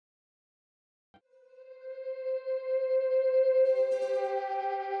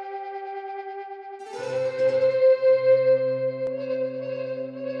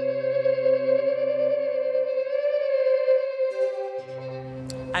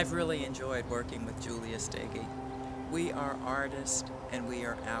I've really enjoyed working with Julia Steggy. We are artists and we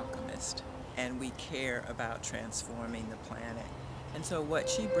are alchemists, and we care about transforming the planet. And so what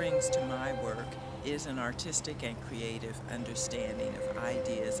she brings to my work is an artistic and creative understanding of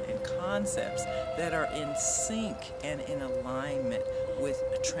ideas and concepts that are in sync and in alignment with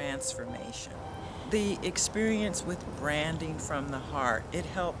transformation. The experience with branding from the heart, it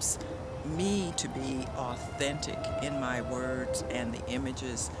helps me to be authentic in my words and the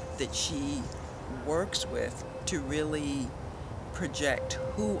images that she works with to really project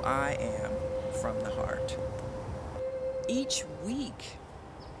who I am from the heart. Each week,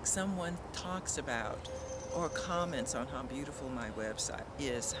 someone talks about or comments on how beautiful my website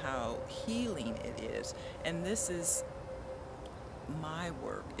is, how healing it is, and this is my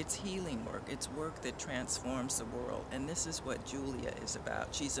work. It's healing work. It's work that transforms the world. And this is what Julia is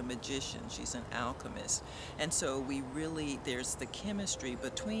about. She's a magician. She's an alchemist. And so there's the chemistry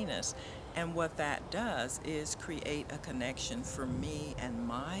between us. And what that does is create a connection for me and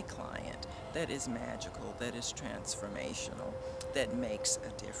my client that is magical, that is transformational, that makes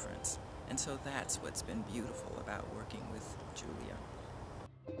a difference. And so that's what's been beautiful about working with